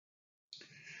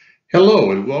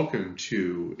Hello and welcome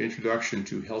to Introduction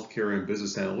to Healthcare and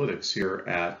Business Analytics here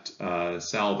at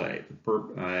Salve.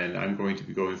 And I'm going to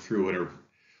be going through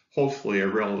hopefully a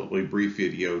relatively brief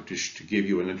video just to give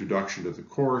you an introduction to the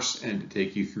course and to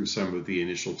take you through some of the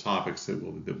initial topics that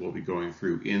we'll be going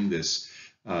through in this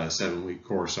 7-week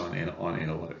course on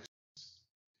analytics.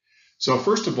 So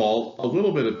first of all, a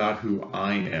little bit about who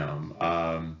I am.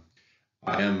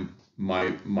 I am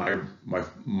my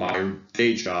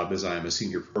day job is I'm a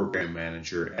senior program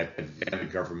manager at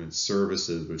Advanced Government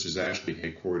Services, which is actually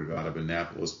headquartered out of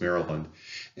Annapolis, Maryland,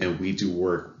 and we do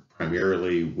work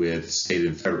primarily with state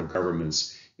and federal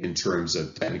governments in terms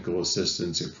of technical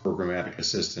assistance and programmatic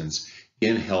assistance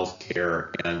in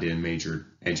healthcare and in major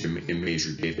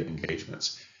data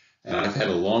engagements. And I've had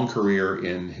a long career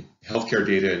in healthcare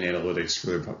data and analytics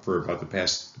for about the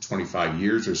past 25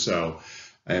 years or so.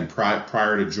 And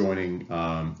prior to joining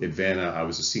Advana, I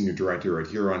was a senior director at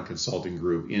Huron Consulting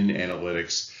Group in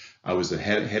analytics. I was the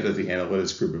head of the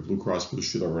analytics group at Blue Cross Blue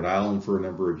Shield of Rhode Island for a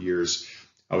number of years.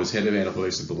 I was head of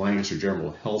analytics at the Lancaster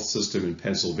General Health System in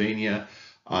Pennsylvania.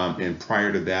 And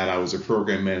prior to that, I was a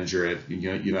program manager at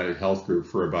United Health Group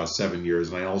for about 7 years.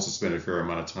 And I also spent a fair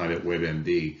amount of time at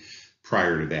WebMD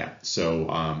prior to that. So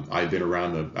I've been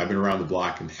around the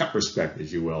block in that respect,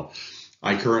 as you will.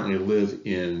 I currently live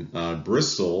in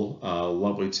Bristol, a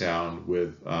lovely town,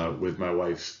 with my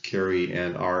wife Carrie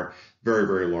and our very,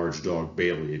 very large dog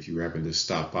Bailey. If you happen to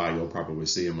stop by, you'll probably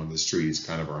see him on the street. He's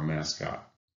kind of our mascot.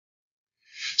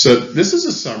 So this is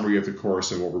a summary of the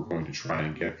course and what we're going to try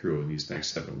and get through in these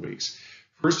next 7 weeks.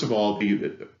 First of all,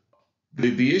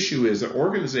 the issue is that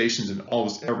organizations in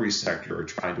almost every sector are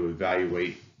trying to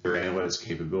evaluate their analytics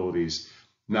capabilities,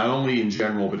 not only in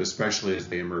general, but especially as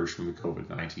they emerge from the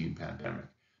COVID-19 pandemic.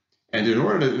 And in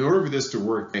order for this to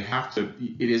work,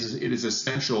 it is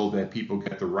essential that people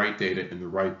get the right data in the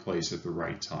right place at the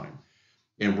right time.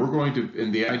 And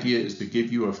the idea is to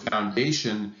give you a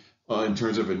foundation in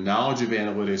terms of a knowledge of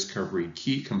analytics, covering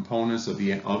key components of the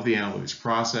analytics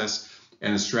process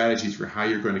and the strategies for how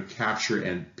you're going to capture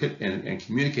and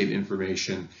communicate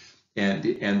information and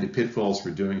the pitfalls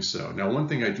for doing so. Now, one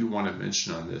thing I do want to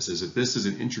mention on this is that this is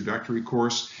an introductory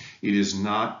course. It is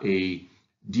not a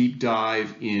deep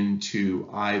dive into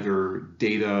either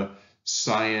data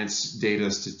science,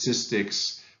 data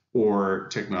statistics, or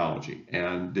technology.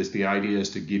 And the idea is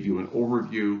to give you an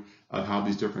overview of how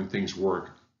these different things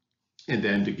work, and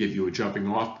then to give you a jumping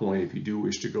off point if you do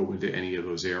wish to go into any of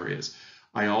those areas.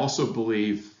 I also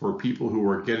believe for people who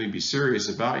are getting to be serious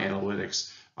about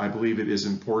analytics, I believe it is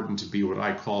important to be what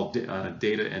I call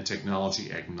data and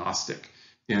technology agnostic,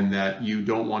 in that you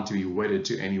don't want to be wedded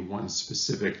to any one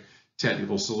specific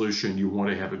technical solution. You want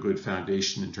to have a good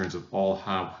foundation in terms of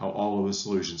how all of the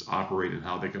solutions operate and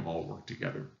how they can all work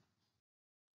together.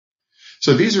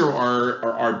 So these are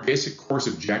our basic course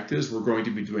objectives. We're going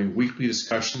to be doing weekly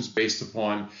discussions based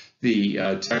upon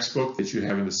the textbook that you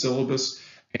have in the syllabus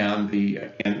and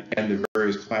the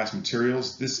various class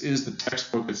materials. This is the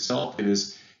textbook itself. It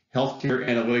is Healthcare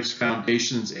Analytics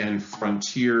Foundations and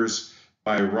Frontiers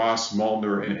by Ross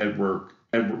Muldner and Edward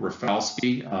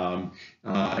Rafalski, and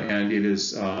it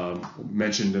is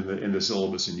mentioned in the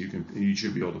syllabus, and you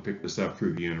should be able to pick this up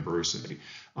through the university.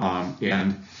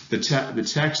 And the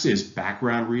text is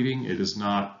background reading. It is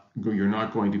not, you're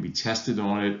not going to be tested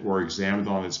on it or examined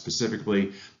on it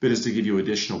specifically, but it's to give you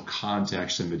additional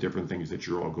context in the different things that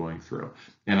you're all going through.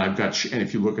 And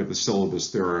if you look at the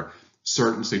syllabus, there are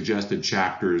certain suggested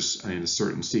chapters in a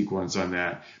certain sequence on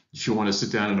that. If you want to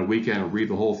sit down on a weekend and read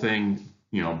the whole thing,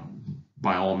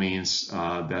 by all means,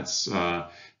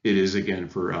 it is again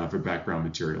for background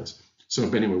materials. So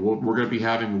anyway, we're going to be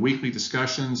having weekly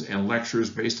discussions and lectures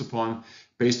based upon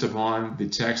the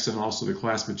text and also the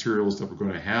class materials that we're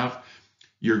going to have.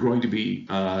 You're going to be,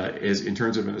 in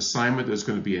terms of an assignment, there's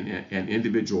going to be an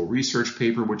individual research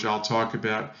paper, which I'll talk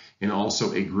about, and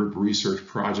also a group research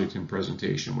project and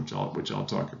presentation, which I'll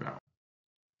talk about.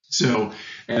 So,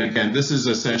 and again, this is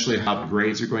essentially how the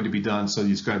grades are going to be done. So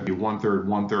it's going to be 1/3,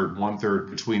 1/3, 1/3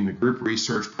 between the group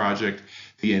research project,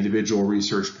 the individual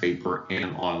research paper,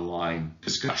 and online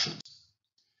discussions.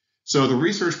 So the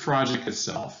research project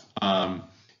itself,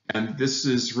 and this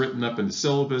is written up in the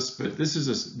syllabus, but this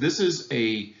is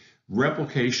a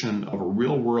replication of a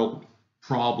real-world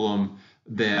problem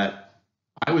that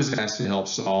I was asked to help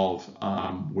solve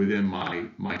within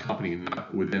my company,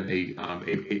 within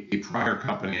a prior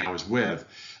company I was with,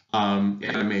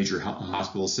 at a major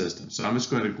hospital system. So I'm just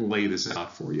going to lay this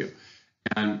out for you.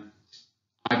 And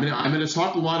I'm going to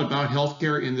talk a lot about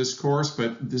healthcare in this course,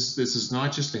 but this is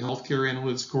not just a healthcare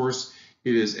analytics course.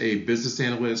 It is a business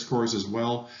analytics course as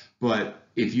well, but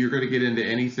if you're going to get into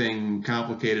anything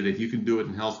complicated, if you can do it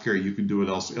in healthcare, you can do it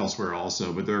elsewhere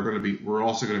also. But we're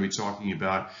also going to be talking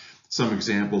about some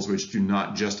examples which do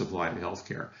not just apply to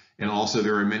healthcare. And also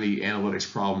there are many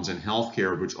analytics problems in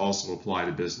healthcare which also apply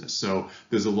to business. So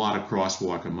there's a lot of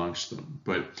crosswalk amongst them.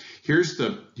 But here's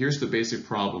the basic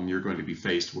problem you're going to be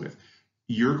faced with.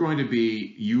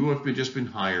 You have just been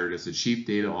hired as a chief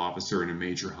data officer in a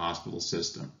major hospital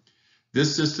system.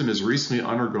 This system has recently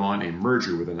undergone a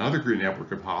merger with another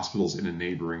network of hospitals in a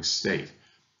neighboring state.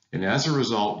 And as a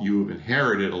result, you have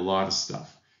inherited a lot of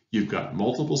stuff. You've got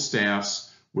multiple staffs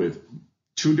with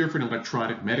 2 different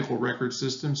electronic medical record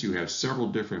systems. You have several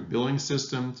different billing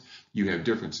systems. You have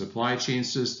different supply chain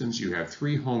systems. You have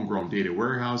 3 homegrown data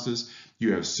warehouses.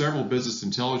 You have several business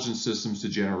intelligence systems to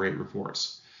generate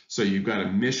reports. So you've got a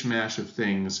mishmash of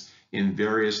things in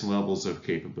various levels of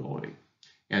capability.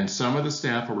 And some of the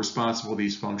staff are responsible for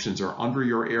these functions are under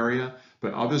your area,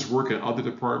 but others work at other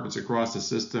departments across the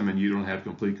system, and you don't have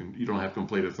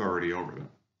complete authority over them.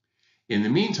 In the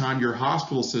meantime, your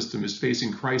hospital system is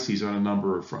facing crises on a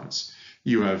number of fronts.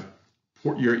 You have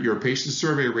your patient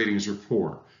survey ratings are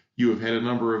poor. You've had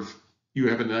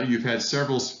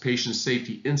several patient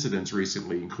safety incidents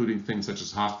recently, including things such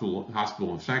as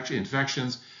hospital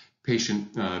infections,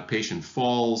 patient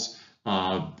falls,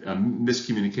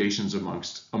 miscommunications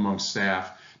amongst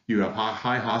staff. You have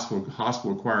high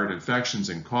hospital-acquired infections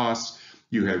and costs.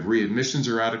 You have readmissions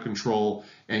are out of control,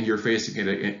 and you're facing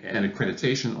an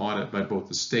accreditation audit by both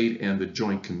the state and the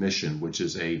Joint Commission, which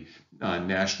is a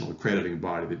national accrediting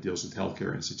body that deals with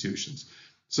healthcare institutions.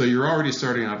 So you're already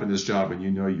starting off in this job, and you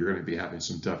know you're going to be having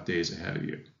some tough days ahead of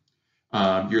you.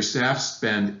 Your staff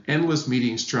spend endless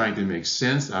meetings trying to make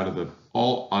sense out of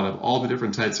all the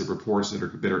different types of reports that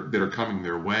are coming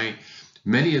their way.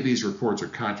 Many of these reports are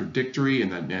contradictory,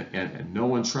 and no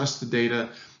one trusts the data.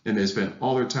 And they spend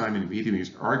all their time in meetings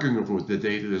arguing over what the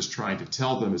data is trying to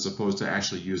tell them, as opposed to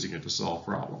actually using it to solve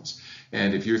problems.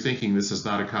 And if you're thinking this is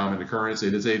not a common occurrence,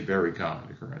 it is a very common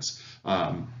occurrence.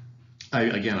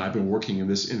 Again, I've been working in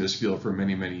this field for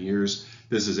many, many years.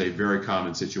 This is a very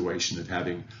common situation of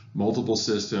having multiple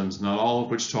systems, not all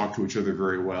of which talk to each other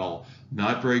very well,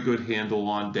 not very good handle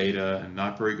on data, and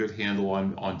not very good handle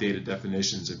on data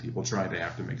definitions, and people trying to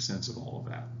have to make sense of all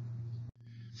of that.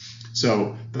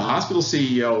 So the hospital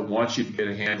CEO wants you to get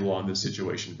a handle on this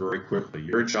situation very quickly.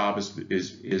 Your job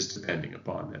is depending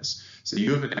upon this. So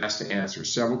you have been asked to answer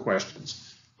several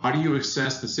questions. How do you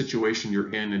assess the situation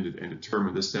you're in and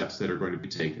determine the steps that are going to be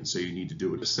taken? So you need to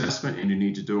do an assessment, and you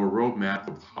need to do a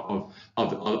roadmap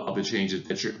of the changes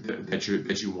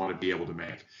that you want to be able to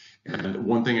make. And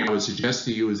one thing I would suggest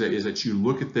to you is that you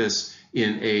look at this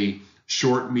in a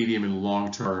short, medium, and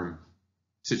long-term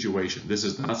situation. This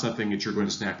is not something that you're going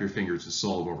to snap your fingers and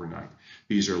solve overnight.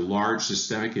 These are large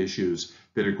systemic issues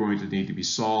that are going to need to be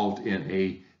solved in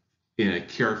a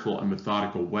careful and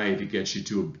methodical way to get you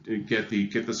to get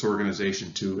this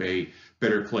organization to a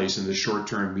better place in the short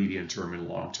term, medium term, and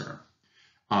long term.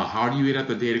 How do you get at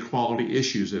the data quality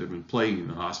issues that have been plaguing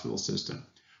the hospital system?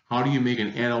 How do you make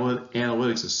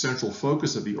analytics a central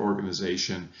focus of the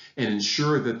organization and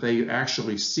ensure that they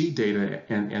actually see data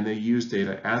and they use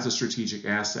data as a strategic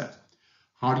asset?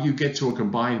 How do you get to a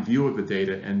combined view of the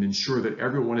data and ensure that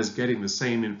everyone is getting the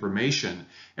same information?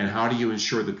 And how do you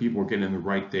ensure that people are getting the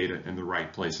right data in the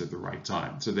right place at the right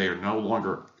time? So they are no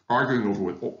longer arguing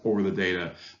over the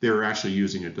data, they're actually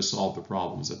using it to solve the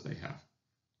problems that they have.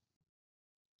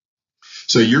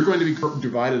 So you're going to be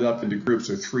divided up into groups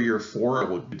of 3 or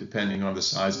 4, depending on the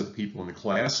size of the people in the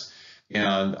class.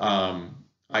 And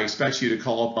I expect you to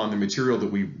call upon the material that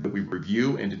we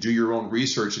review and to do your own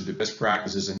research into best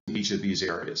practices in each of these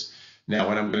areas. Now,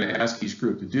 what I'm going to ask each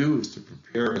group to do is to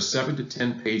prepare a 7 to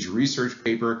 10 page research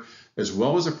paper, as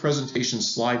well as a presentation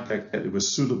slide deck that was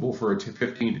suitable for a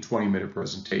 15 to 20 minute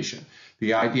presentation.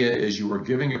 The idea is you are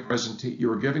giving a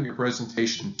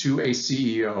presentation to a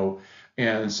CEO,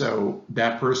 and so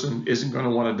that person isn't going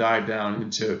to want to dive down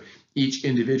into each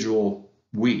individual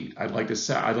weed. I'd like to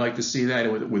see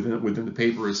that within the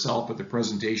paper itself, but the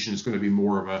presentation is going to be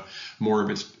more of a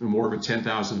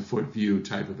 10,000 foot view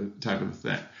type of a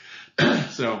thing.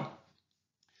 So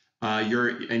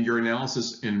your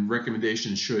analysis and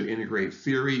recommendations should integrate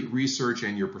theory, research,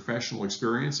 and your professional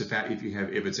experience if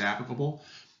it's applicable.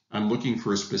 I'm looking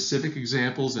for specific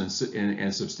examples and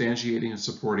substantiating and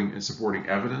supporting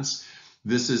evidence.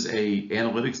 This is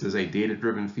analytics is a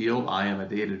data-driven field. I am a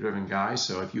data-driven guy.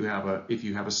 So if you have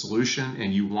a solution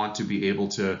and you want to be able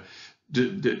to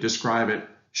describe it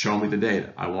Show me the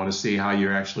data. I want to see how you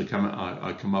actually come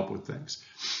up with things.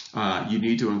 You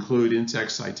need to include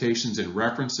in-text citations and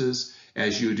references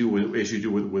as you do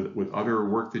with other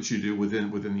work that you do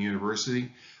within the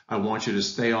university. I want you to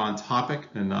stay on topic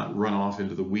and not run off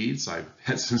into the weeds. I've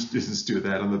had some students do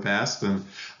that in the past, and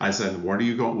I said, "What are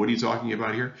you talking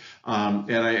about here?"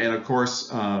 And of course,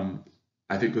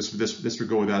 I think this would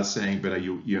go without saying, but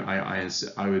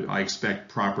I expect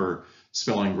proper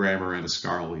spelling, grammar, and a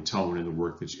scholarly tone in the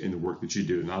work that you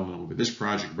do, not only with this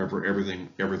project, but for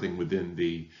everything within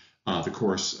the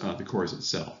course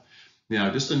itself. Now,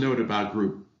 just a note about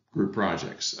group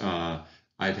projects.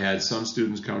 I've had some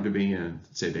students come to me and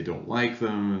say they don't like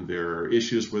them, there are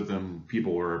issues with them,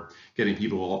 people are getting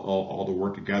people all to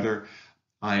work together.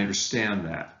 I understand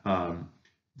that.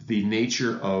 The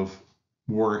nature of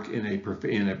work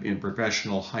in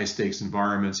professional high stakes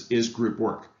environments is group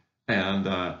work, and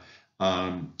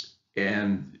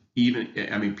even,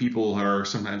 I mean, people are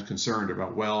sometimes concerned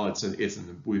about, well,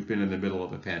 we've been in the middle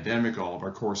of a pandemic, all of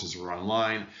our courses are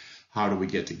online. How do we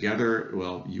get together?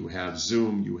 Well, you have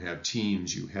Zoom, you have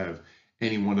Teams, you have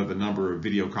any one of the number of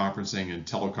video conferencing and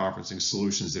teleconferencing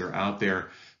solutions that are out there.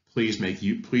 Please make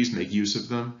use of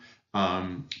them.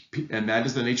 And that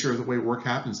is the nature of the way work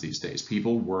happens these days.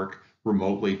 People work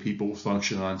remotely, people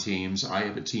function on Teams. I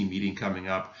have a team meeting coming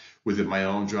up within my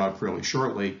own job fairly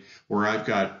shortly, where I've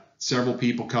got several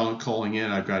people calling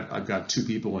in. I've got two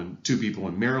people in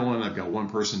Maryland. I've got one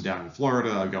person down in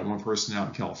Florida. I've got one person out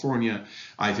in California.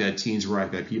 I've had teams where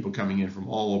I've got people coming in from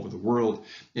all over the world,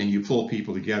 and you pull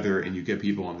people together and you get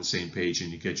people on the same page,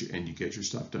 and you get your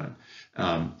stuff done.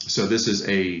 So this is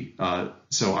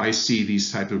so I see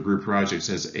these type of group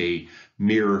projects as a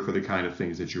mirror for the kind of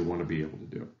things that you want to be able to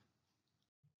do.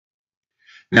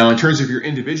 Now, in terms of your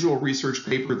individual research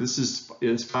paper, this is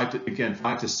 5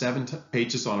 to 7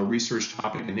 pages on a research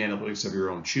topic and analytics of your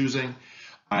own choosing.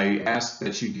 I ask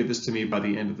that you give this to me by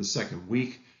the end of the second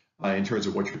week in terms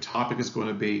of what your topic is going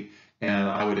to be, and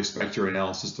I would expect your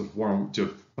analysis to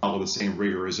follow the same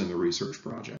rigor as in the research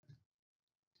project.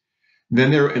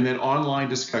 Then online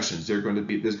discussions. There's going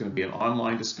to be an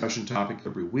online discussion topic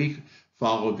every week.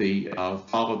 Follow the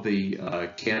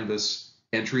Canvas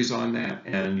entries on that,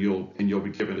 and you'll be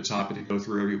given a topic to go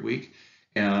through every week.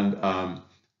 And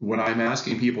what I'm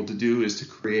asking people to do is to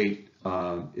create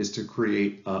a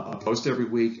post every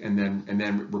week, and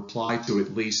then reply to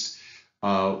at least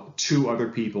 2 other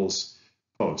people's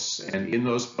posts. And in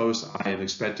those posts, I am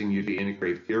expecting you to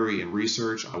integrate theory and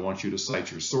research. I want you to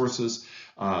cite your sources.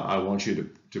 I want you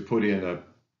to put in a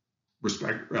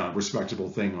respectable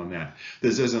thing on that.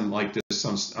 This isn't like this.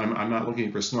 I'm not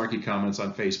looking for snarky comments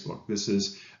on Facebook. This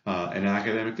is an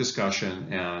academic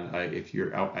discussion, and if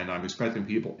you're out, and I'm expecting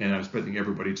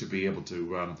everybody to be able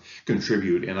to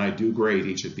contribute. And I do grade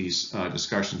each of these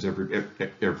discussions every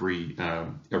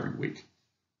week.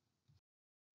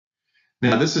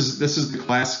 Now, this is the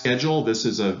class schedule. This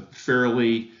is a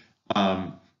fairly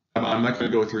I'm not going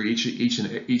to go through each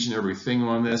and every thing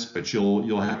on this, but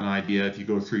you'll have an idea. If you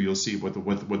go through, you'll see what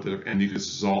and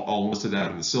this is all listed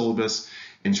out in the syllabus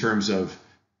in terms of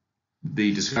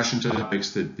the discussion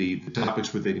topics, the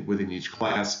topics within each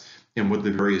class, and what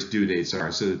the various due dates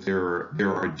are. So that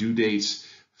there are due dates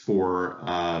for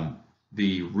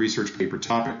the research paper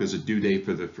topic. There's a due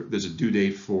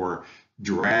date for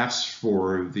drafts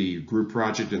for the group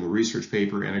project and the research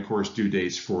paper, and of course due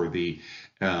dates for the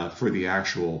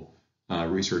actual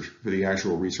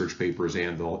research papers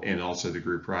and also the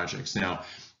group projects. Now,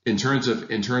 in terms of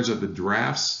the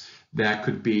drafts, that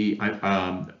could be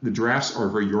the drafts are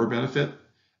for your benefit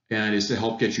and is to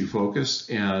help get you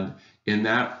focused. And I'm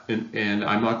not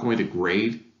going to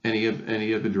grade any of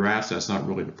the drafts. That's not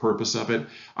really the purpose of it.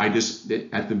 I just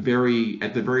at the very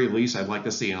least, I'd like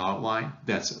to see an outline.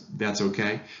 That's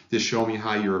okay. Just show me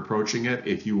how you're approaching it.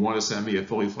 If you want to send me a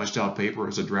fully fleshed out paper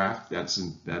as a draft, that's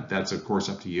of course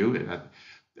up to you.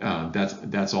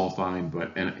 That's all fine.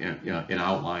 But an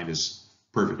outline is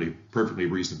perfectly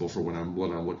reasonable for what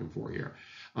I'm looking for here.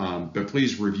 But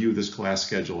please review this class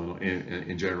schedule.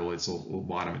 In general, it's a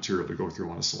lot of material to go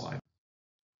through on a slide.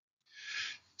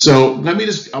 So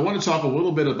I want to talk a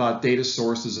little bit about data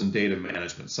sources and data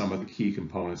management, some of the key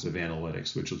components of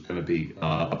analytics, which is going to be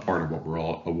a part of what we're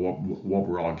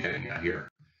all getting at here.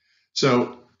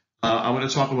 So I want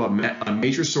to talk about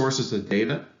major sources of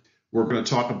data. We're going to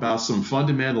talk about some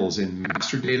fundamentals in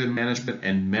master data management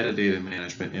and metadata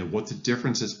management and what the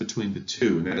difference is between the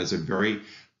two. And that is a very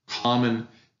common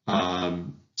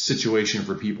situation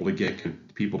for people to get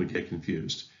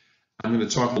confused. I'm going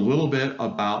to talk a little bit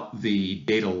about the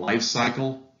data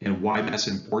lifecycle and why that's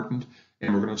important,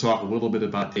 and we're going to talk a little bit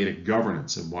about data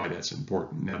governance and why that's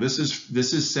important. Now, this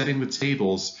is setting the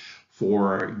tables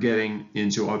for getting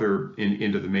into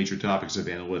into the major topics of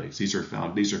analytics. These are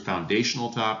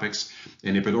foundational topics,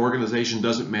 and if an organization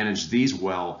doesn't manage these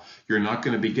well, you're not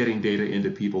going to be getting data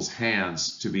into people's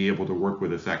hands to be able to work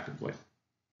with effectively.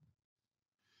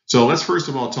 So let's first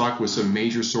of all talk with some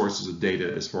major sources of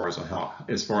data as far as a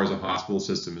hospital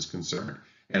system is concerned.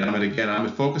 And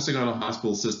I'm focusing on a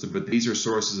hospital system, but these are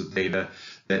sources of data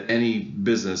that any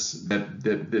business that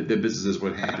businesses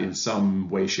would have in some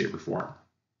way, shape, or form.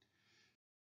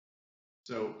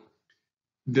 So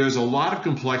there's a lot of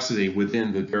complexity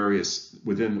within the various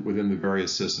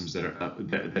systems that are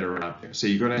out there. So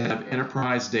you're going to have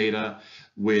enterprise data,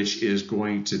 which is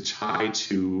going to tie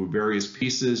to various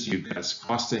pieces. You've got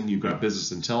costing, you've got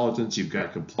business intelligence, you've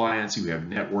got compliance, you have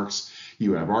networks,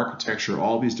 you have architecture.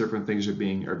 All these different things are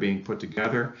being put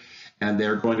together, and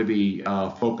they're going to be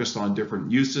focused on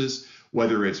different uses.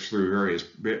 Whether it's through various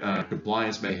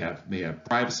compliance may have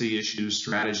privacy issues,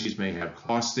 strategies may have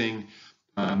costing.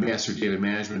 Master data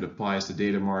management applies to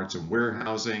data marts and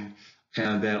warehousing,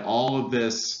 and then all of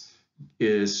this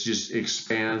is just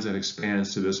expands and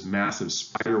expands to this massive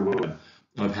spider web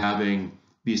of having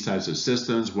these types of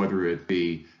systems, whether it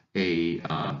be a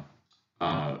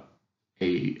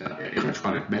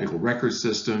electronic medical record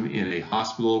system in a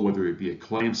hospital, whether it be a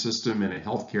claim system in a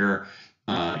health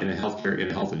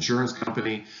insurance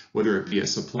company, whether it be a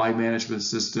supply management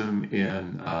system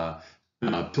in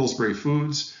Pillsbury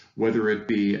Foods, whether it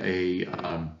be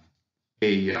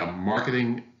a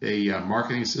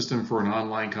marketing system for an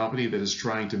online company that is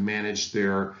trying to manage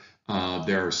their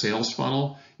sales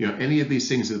funnel. Any of these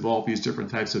things involve these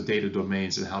different types of data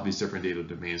domains and how these different data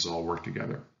domains all work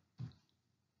together.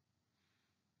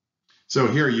 So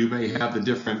here you may have the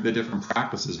different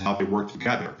practices, how they work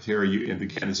together. Here and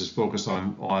again, this is focused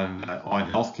on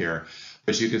healthcare,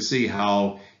 but you can see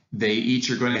how they each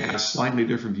are going to have slightly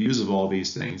different views of all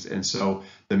these things. And so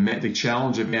the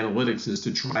challenge of analytics is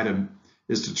to try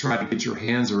to get your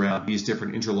hands around these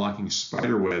different interlocking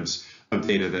spider webs of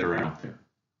data that are out there.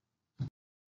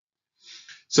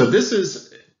 So this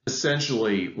is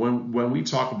essentially when we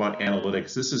talk about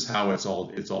analytics, this is how it's all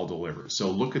delivered.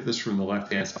 So look at this from the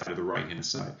left-hand side to the right-hand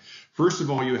side. First of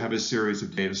all, you have a series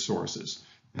of data sources.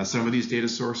 Now, some of these data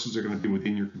sources are going to be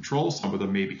within your control. Some of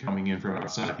them may be coming in from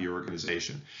outside the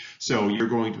organization. So you're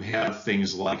going to have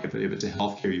things like, if it's a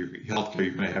healthcare, you're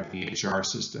going to have the HR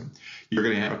system. You're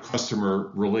going to have a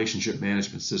customer relationship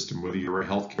management system, whether you're a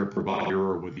healthcare provider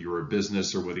or whether you're a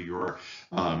business or whether you're,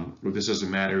 this doesn't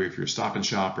matter if you're Stop and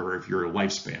Shop or if you're a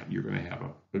Lifespan. You're going to have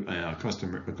a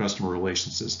customer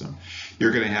relation system.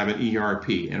 You're going to have an ERP,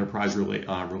 enterprise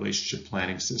relationship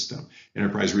planning system,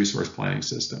 enterprise resource planning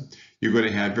system. You're going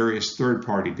to have various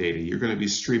third-party data. You're going to be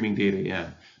streaming data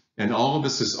in, and all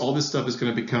this stuff is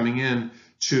going to be coming in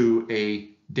to a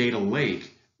data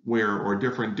lake or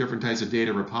different types of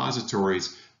data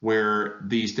repositories where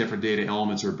these different data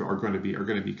elements are going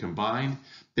to be combined.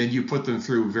 Then you put them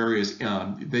through various.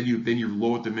 Then you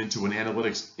load them into an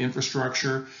analytics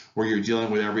infrastructure where you're dealing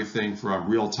with everything from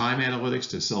real-time analytics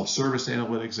to self-service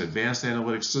analytics, advanced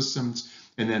analytics systems,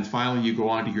 and then finally you go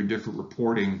on to your different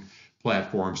reporting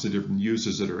platforms to different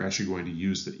users that are actually going to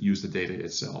use the data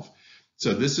itself.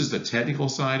 So this is the technical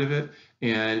side of it,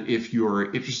 and if you're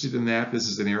interested in that, this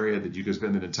is an area that you can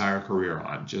spend an entire career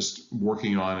on, just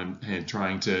working on and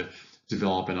trying to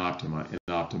develop and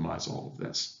optimize all of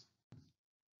this.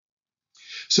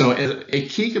 So a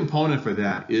key component for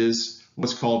that is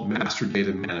what's called master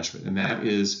data management, and that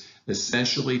is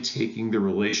essentially taking the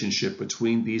relationship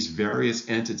between these various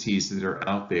entities that are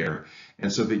out there,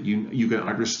 and so that you can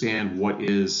understand what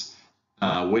is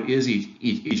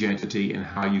each entity and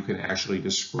how you can actually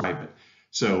describe it.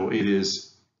 So it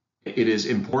is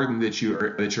important that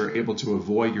you're able to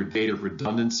avoid your data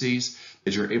redundancies,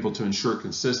 that you're able to ensure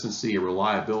consistency and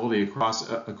reliability across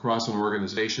an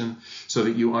organization, so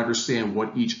that you understand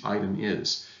what each item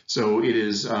is. So it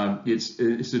is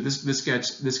this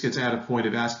gets at a point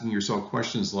of asking yourself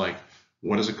questions like,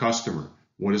 what is a customer?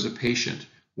 What is a patient?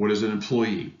 What is an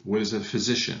employee? What is a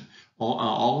physician?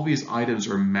 All of these items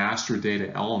are master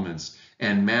data elements,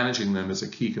 and managing them is a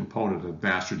key component of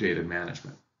master data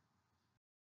management.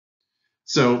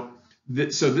 So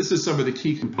this is some of the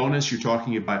key components. You're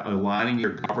talking about aligning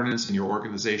your governance and your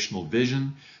organizational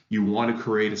vision. You want to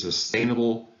create a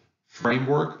sustainable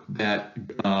framework that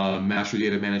master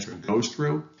data management goes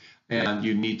through, and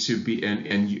you need to be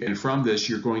and from this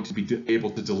you're going to be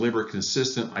able to deliver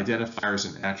consistent identifiers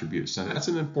and attributes. Now that's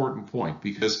an important point,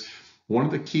 because one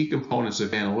of the key components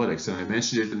of analytics, and I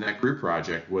mentioned it in that group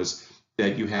project, was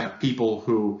that you have people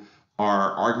who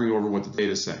are arguing over what the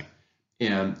data is saying.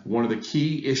 And one of the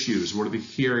key issues, one of the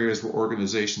key areas where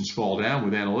organizations fall down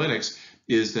with analytics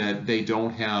is that they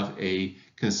don't have a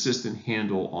consistent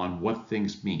handle on what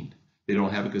things mean. They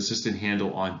don't have a consistent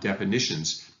handle on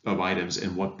definitions of items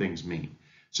and what things mean.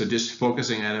 So just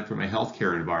focusing at it from a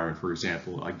healthcare environment, for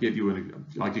example, I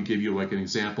could give you like an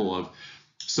example of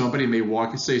somebody may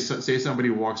walk, say somebody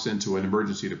walks into an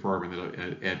emergency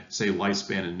department at say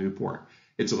Lifespan in Newport.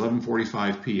 It's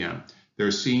 11:45 p.m.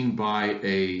 They're seen by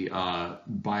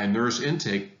a nurse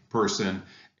intake person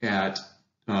at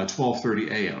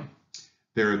 12:30 a.m.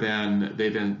 They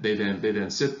then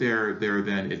sit there. They're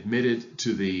then admitted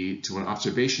to an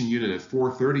observation unit at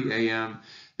 4:30 a.m.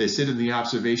 They sit in the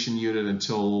observation unit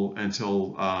until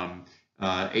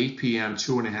 8 p.m.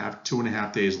 Two and a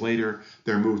half days later.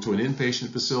 They're moved to an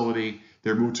inpatient facility.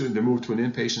 They're moved to an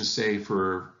inpatient stay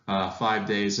for 5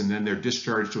 days, and then they're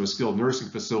discharged to a skilled nursing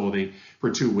facility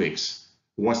for 2 weeks.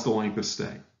 What's the length of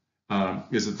stay?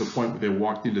 Is it the point where they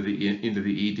walked into the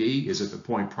ED? Is it the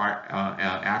point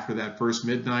after that first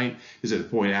midnight? Is it the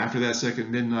point after that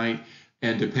second midnight?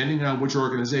 And depending on which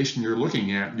organization you're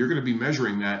looking at, you're going to be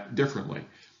measuring that differently.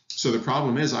 So the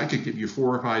problem is, I could give you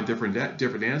 4 or 5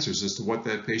 different answers as to what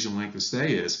that patient length of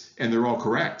stay is, and they're all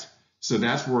correct. So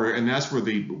that's where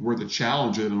the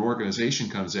challenge in an organization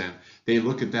comes in. They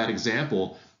look at that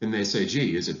example and they say,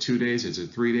 gee, is it 2 days? Is it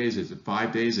 3 days? Is it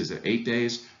 5 days? Is it 8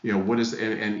 days? You know, what is,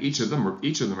 and each of them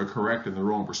are correct in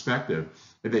their own perspective.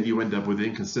 And then you end up with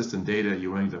inconsistent data.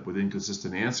 You end up with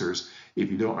inconsistent answers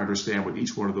if you don't understand what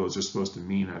each one of those are supposed to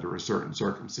mean under a certain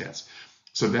circumstance.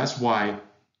 So that's why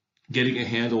getting a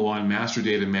handle on master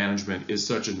data management is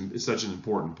such an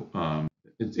important point.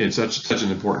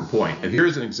 And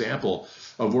here's an example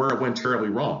of where it went terribly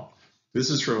wrong. This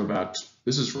is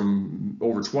from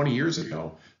over 20 years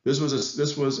ago. This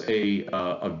was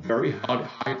a very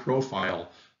high profile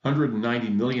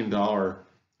 $190 million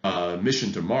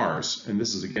mission to Mars, and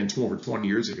this is again over 20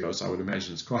 years ago. So I would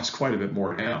imagine it's cost quite a bit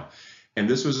more now. And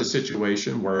this was a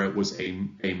situation where it was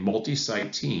a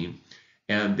multi-site team,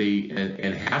 and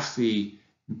half the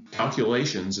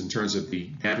calculations in terms of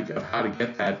how to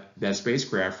get that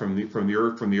spacecraft from the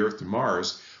Earth to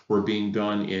Mars were being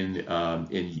done in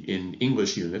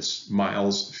English units,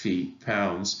 miles, feet,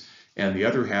 pounds, and the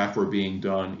other half were being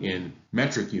done in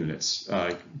metric units,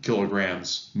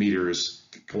 kilograms, meters,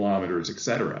 kilometers,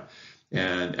 etc.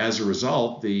 And as a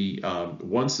result, the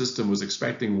one system was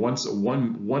expecting one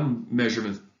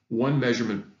measurement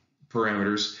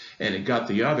parameters, and it got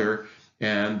the other.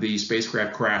 And the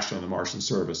spacecraft crashed on the Martian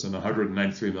surface, and the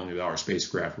 $193 million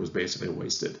spacecraft was basically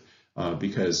wasted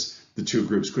because the two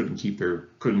groups couldn't keep their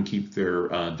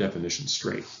definitions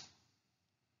straight.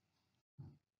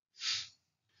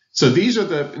 So these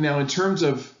are now in terms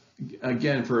of,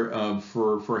 again, for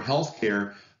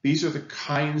healthcare, these are the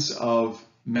kinds of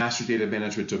master data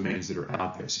management domains that are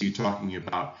out there. So you're talking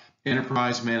about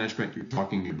enterprise management, you're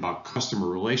talking about customer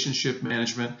relationship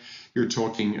management, you're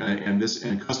talking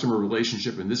and customer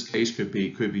relationship in this case could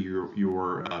be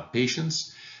your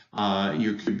patients.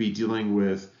 You could be dealing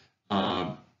with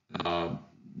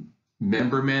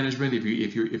member management if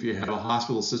you have a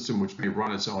hospital system which may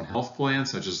run its own health plan,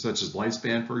 such as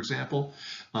Lifespan, for example.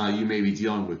 You may be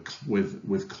dealing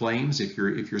with claims if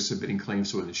you're submitting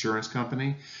claims to an insurance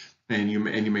company. And you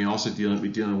may also be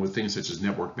dealing with things such as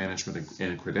network management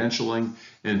and credentialing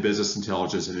and business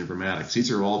intelligence and informatics.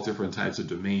 These are all different types of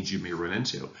domains you may run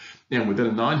into. And within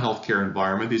a non-healthcare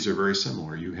environment, these are very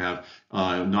similar. You have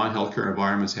non-healthcare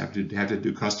environments have to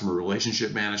do customer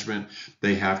relationship management.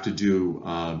 They have to do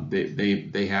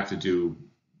they have to do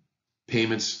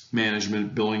payments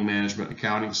management, billing management,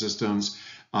 accounting systems.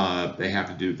 They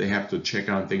have to check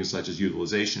on things such as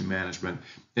utilization management.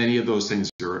 Any of those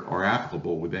things are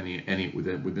applicable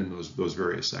within those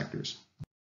various sectors.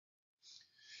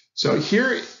 So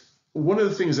here, one of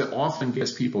the things that often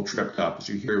gets people tripped up is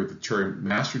you hear with the term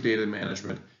master data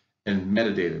management and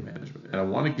metadata management. And I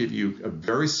want to give you a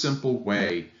very simple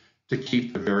way to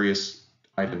keep the various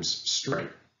items straight.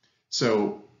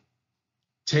 So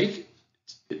take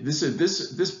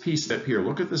this piece up here.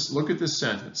 Look at this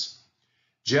sentence.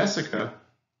 Jessica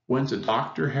went to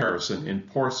Dr. Harrison in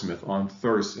Portsmouth on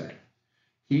Thursday.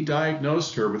 He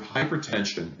diagnosed her with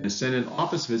hypertension and sent an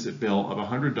office visit bill of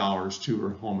 $100 to her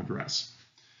home address.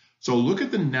 So look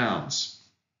at the nouns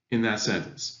in that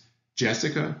sentence.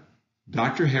 Jessica,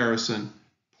 Dr. Harrison,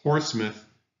 Portsmouth,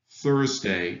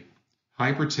 Thursday,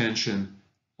 hypertension,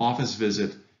 office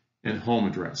visit, and home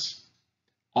address.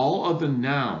 All of the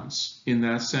nouns in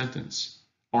that sentence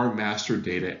are master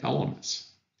data elements.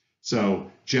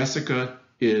 So Jessica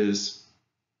is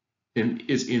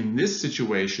in this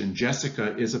situation,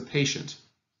 Jessica is a patient.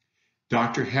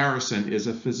 Dr. Harrison is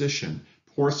a physician.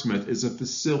 Portsmouth is a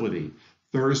facility.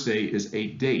 Thursday is a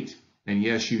date. And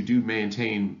yes, you do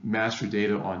maintain master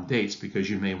data on dates because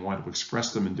you may want to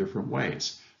express them in different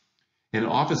ways. An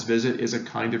office visit is a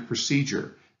kind of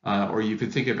procedure, or you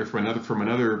can think of it from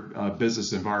another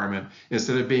business environment.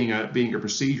 Instead of being a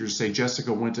procedure, say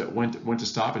Jessica went to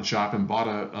Stop and Shop and bought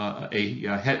a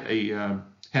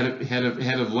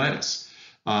head of lettuce.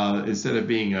 Instead of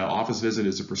being an office visit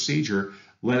as a procedure,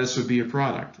 lettuce would be a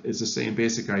product. It's the same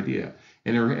basic idea.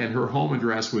 And her home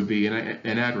address would be an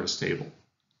address table.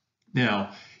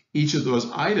 Now, each of those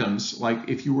items, like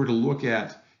if you were to look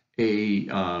at a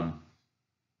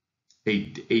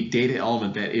data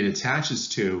element that it attaches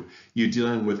to, you're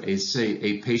dealing with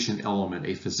a patient element,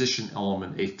 a physician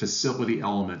element, a facility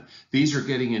element. These are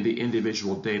getting into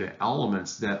individual data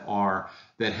elements that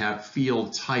have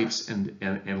field types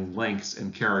and lengths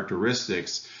and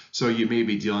characteristics. So you may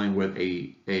be dealing with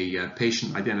a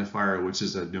patient identifier, which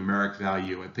is a numeric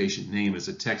value. A patient name is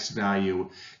a text value.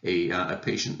 A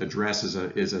patient address is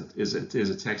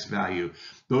a text value.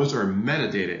 Those are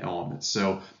metadata elements.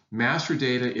 So master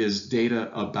data is data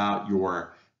about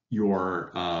your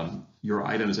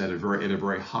items at a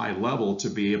very high level to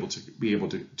be able to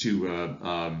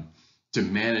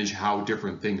manage how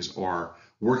different things are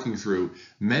working through.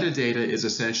 Metadata is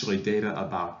essentially data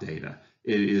about data.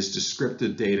 It is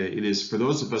descriptive data. It is, for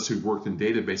those of us who've worked in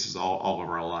databases all of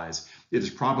our lives, it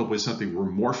is probably something we're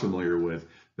more familiar with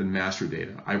than master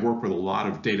data. I work with a lot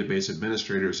of database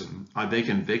administrators, and they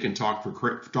can talk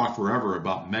forever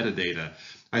about metadata.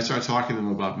 I start talking to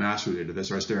them about master data, they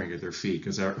start staring at their feet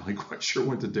because they're not really quite sure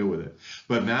what to do with it.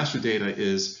 But master data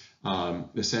is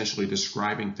essentially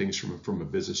describing things from a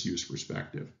business use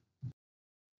perspective.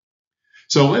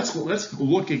 So let's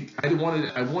look at. I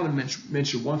want to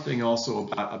mention one thing also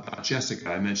about Jessica.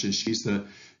 I mentioned she's the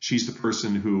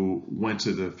person who went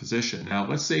to the physician. Now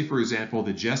let's say, for example,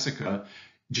 that Jessica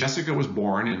was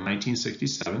born in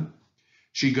 1967.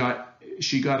 She got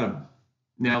a.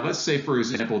 Now let's say, for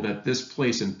example, that this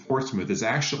place in Portsmouth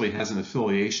actually has an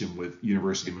affiliation with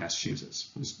University of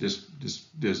Massachusetts.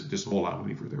 Just hold on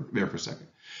with me there for a second.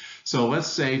 So let's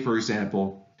say, for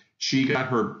example,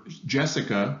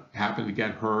 Jessica happened to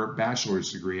get her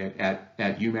bachelor's degree at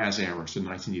UMass Amherst in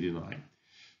 1989.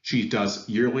 She does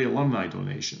yearly alumni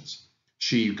donations.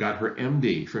 She got her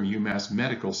MD from UMass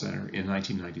Medical Center in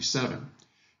 1997.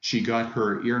 She got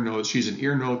her ear, nose. She's an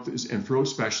ear, nose, and throat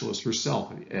specialist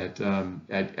herself at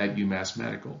UMass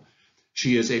Medical.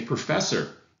 She is a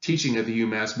professor teaching at the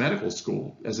UMass Medical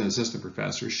School as an assistant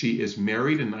professor. She is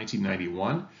married in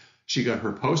 1991. She got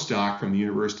her postdoc from the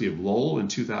University of Lowell in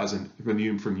 2000, from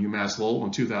UMass Lowell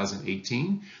in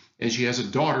 2018, and she has a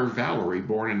daughter, Valerie,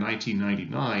 born in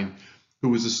 1999, who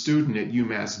was a student at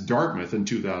UMass Dartmouth in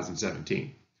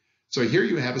 2017. So here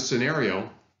you have a scenario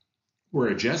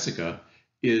where Jessica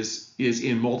is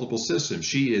in multiple systems.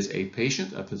 She is a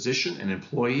patient, a physician, an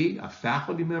employee, a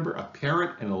faculty member, a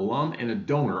parent, an alum, and a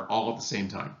donor all at the same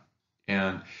time.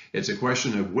 And it's a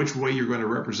question of which way you're going to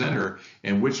represent her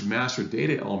and which master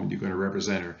data element you're going to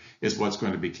represent her is what's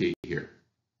going to be key here.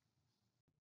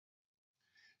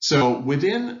 So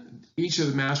within each of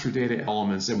the master data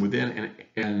elements and within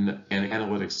an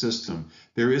analytic system,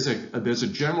 there's a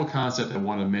general concept I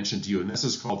want to mention to you, and this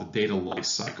is called the data life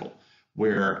cycle,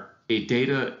 where a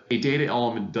data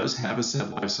element does have a set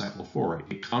life cycle for it.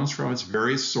 It comes from its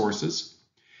various sources.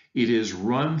 It is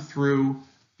run through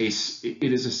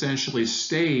it is essentially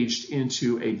staged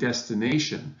into a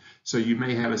destination. So you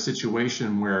may have a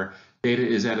situation where data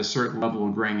is at a certain level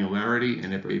of granularity,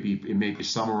 and it may be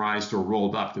summarized or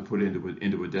rolled up to put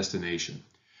into a destination.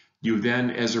 You then,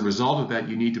 as a result of that,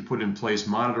 you need to put in place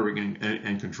monitoring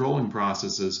and controlling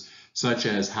processes, such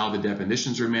as how the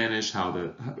definitions are managed,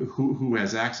 who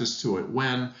has access to it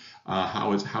when,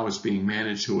 how it's being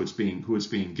managed, who it's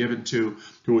being given to,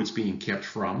 who it's being kept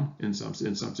from in some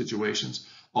situations.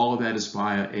 All of that is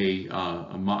via a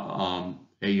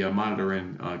monitor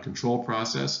and control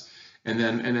process. And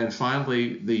then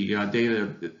finally, the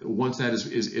data, once that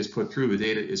is put through, the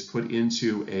data is put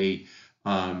into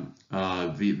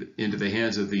into the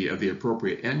hands of the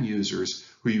appropriate end users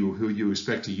who you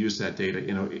expect to use that data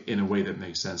in a way that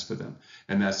makes sense for them.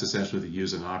 And that's essentially the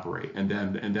use and operate. And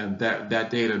then that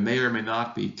data may or may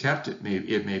not be kept. It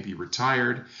may be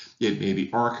retired. It may be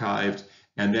archived.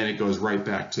 And then it goes right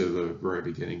back to the very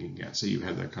beginning again. So you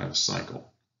have that kind of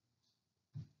cycle.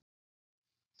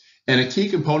 And a key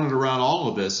component around all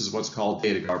of this is what's called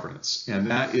data governance,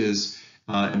 and that is,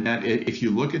 if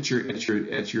you look at your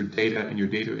data and your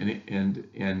data and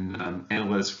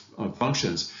analytics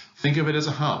functions, Think of it as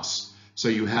a house. So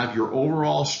you have your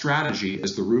overall strategy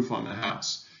as the roof on the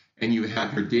house, and you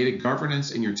have your data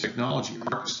governance and your technology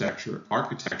architecture.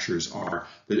 Architectures are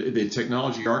the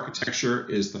technology architecture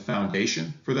is the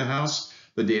foundation for the house.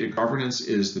 The data governance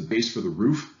is the base for the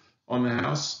roof on the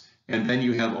house, and then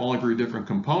you have all of your different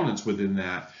components within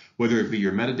that, whether it be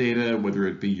your metadata, whether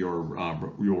it be your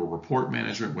report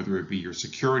management, whether it be your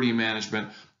security management.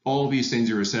 All of these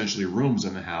things are essentially rooms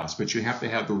in the house, but you have to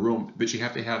have the room, but you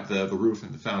have to have the roof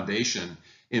and the foundation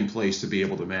in place to be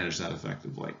able to manage that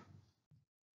effectively.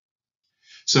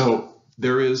 So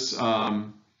there is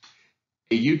a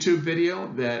YouTube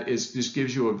video that just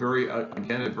gives you a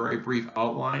very brief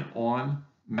outline on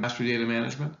master data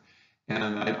management, and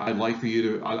I'd like for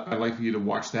you to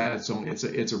watch that.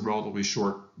 It's a relatively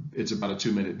short. It's about a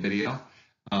 2-minute video,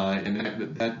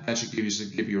 and that should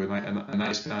give you a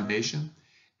nice foundation.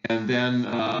 And then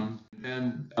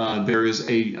there is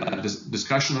a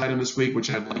discussion item this week,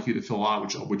 which I'd like you to fill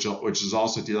out, which is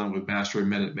also dealing with master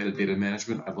metadata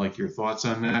management. I'd like your thoughts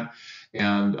on that,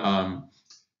 and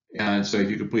so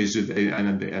if you could please do that,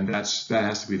 and that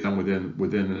has to be done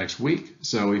within the next week.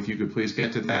 So if you could please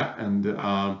get to that, and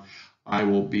I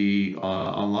will be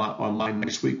online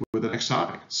next week with the next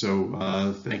topic.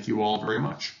 So thank you all very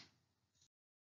much.